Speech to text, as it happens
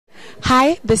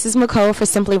Hi, this is Mako for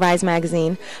Simply Rise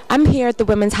magazine. I'm here at the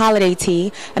Women's Holiday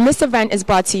Tea, and this event is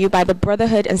brought to you by the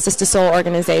Brotherhood and Sisterhood Sol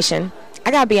organization.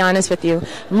 I gotta be honest with you,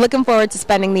 I'm looking forward to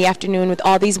spending the afternoon with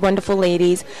all these wonderful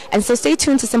ladies, and so stay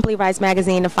tuned to Simply Rise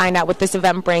magazine to find out what this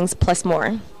event brings, plus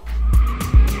more.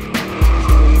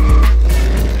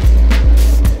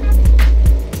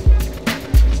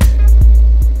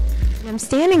 I'm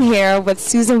standing here with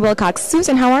Susan Wilcox.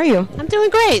 Susan, how are you? I'm doing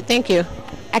great, thank you.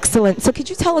 Excellent. So could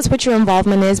you tell us what your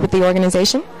involvement is with the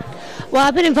organization? Well,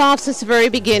 I've been involved since the very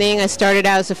beginning. I started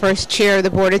out as the first chair of the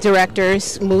board of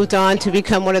directors, moved on to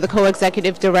become one of the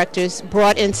co-executive directors,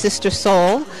 brought in Sisterhood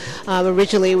Sol.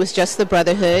 Originally it was just the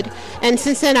Brotherhood. And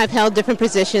since then I've held different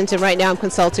positions, and right now I'm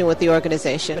consulting with the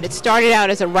organization. But it started out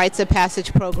as a rites of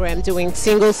passage program, doing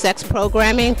single-sex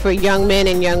programming for young men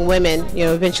and young women,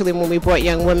 eventually when we brought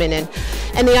young women in.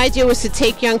 And the idea was to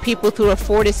take young people through a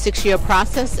 4 to 6 year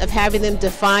process of having them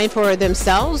define for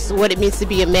themselves what it means to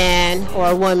be a man or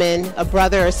a woman, a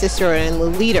brother or sister, and a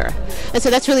leader. And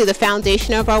so that's really the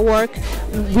foundation of our work,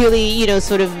 really,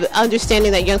 sort of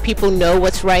understanding that young people know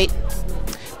what's right,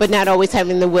 but not always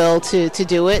having the will to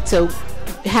do it. So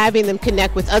having them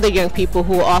connect with other young people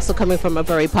who are also coming from a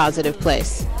very positive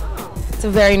place. It's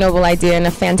a very noble idea and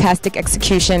a fantastic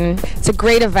execution. It's a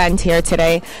great event here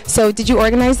today. So did you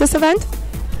organize this event?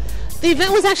 The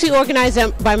event was actually organized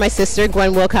by my sister,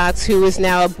 Susan Wilcox, who is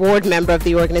now a board member of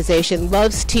the organization,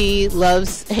 loves tea,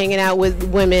 loves hanging out with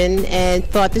women, and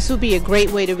thought this would be a great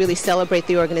way to really celebrate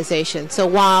the organization. So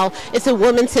while it's a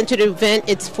woman-centered event,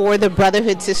 it's for the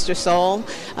Brotherhood Sisterhood Sol.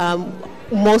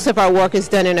 Most of our work is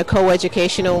done in a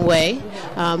co-educational way,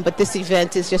 but this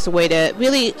event is just a way to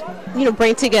really,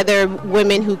 bring together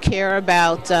women who care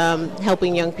about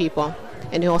helping young people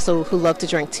and also who love to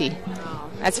drink tea.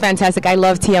 That's fantastic. I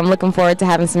love tea. I'm looking forward to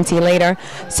having some tea later.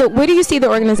 So where do you see the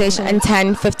organization in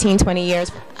 10, 15, 20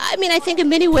 years? I think in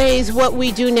many ways what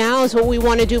we do now is what we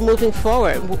want to do moving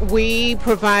forward. We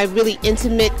provide really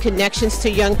intimate connections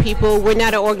to young people. We're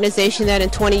not an organization that in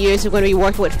 20 years we're going to be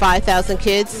working with 5,000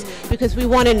 kids, because we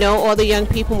want to know all the young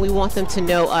people and we want them to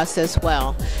know us as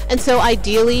well. And so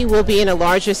ideally we'll be in a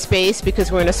larger space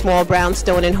because we're in a small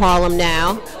brownstone in Harlem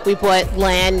now. We bought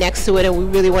land next to it and we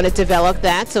really want to develop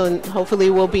that. So hopefully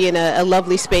we'll be in a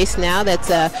lovely space now that's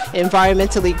an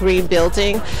environmentally green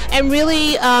building, and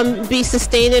really be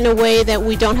sustained in a way that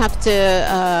we don't have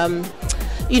to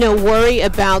worry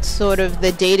about sort of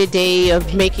the day-to-day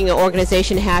of making an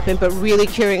organization happen, but really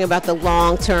caring about the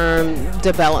long-term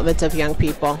development of young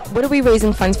people. What are we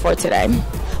raising funds for today?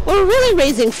 We're really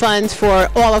raising funds for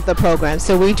all of the programs.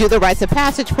 So we do the Rites of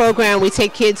Passage program. We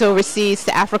take kids overseas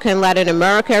to Africa and Latin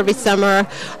America every summer.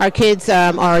 Our kids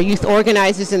are youth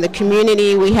organizers in the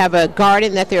community. We have a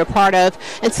garden that they're a part of.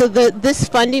 And so this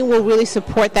funding will really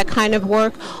support that kind of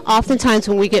work. Oftentimes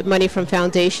when we get money from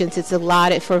foundations, it's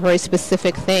allotted for very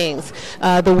specific things.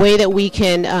 The way that we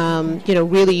can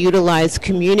really utilize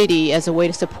community as a way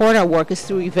to support our work is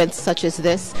through events such as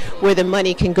this, where the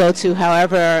money can go to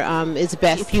however is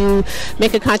best. If you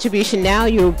make a contribution now,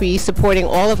 you'll be supporting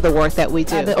all of the work that we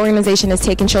do. The organization is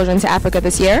taking children to Africa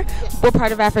this year. What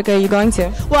part of Africa are you going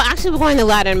to? Well, actually, we're going to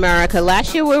Latin America.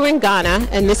 Last year we were in Ghana,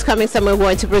 and this coming summer we're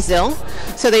going to Brazil.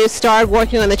 So they started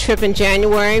working on the trip in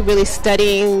January, really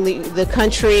studying the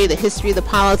country, the history, the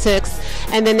politics,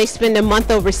 and then they spend a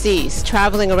month overseas,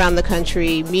 traveling around the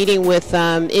country, meeting with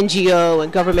NGO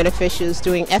and government officials,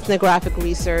 doing ethnographic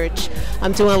research,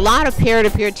 doing a lot of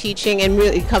peer-to-peer teaching, and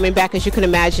really coming back, as you can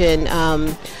imagine,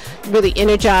 really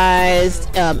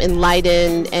energized,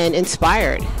 enlightened, and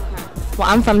inspired. Well,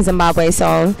 I'm from Zimbabwe,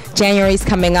 so January's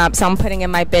coming up, so I'm putting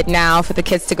in my bid now for the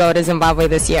kids to go to Zimbabwe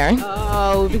this year.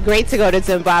 Oh, it would be great to go to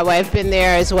Zimbabwe. I've been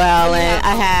there as well, and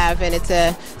I have, and it's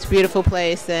a beautiful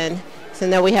place, and so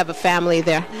now we have a family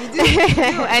there.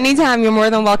 Anytime, you're more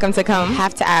than welcome to come. I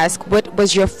have to ask, what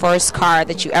was your first car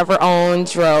that you ever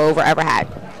owned, drove, or ever had?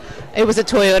 It was a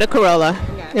Toyota Corolla.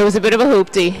 It was a bit of a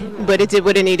hoopty, but it did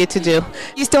what it needed to do.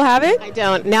 You still have it? I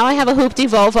don't. Now I have a hoopty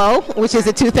Volvo, which is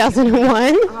a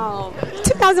 2001. Oh,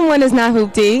 2001 is not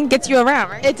hoopty. Gets you around,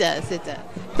 right? It does, it does.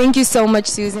 Thank you so much,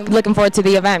 Susan. Looking forward to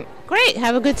the event. Great.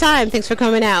 Have a good time. Thanks for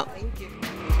coming out. Thank you.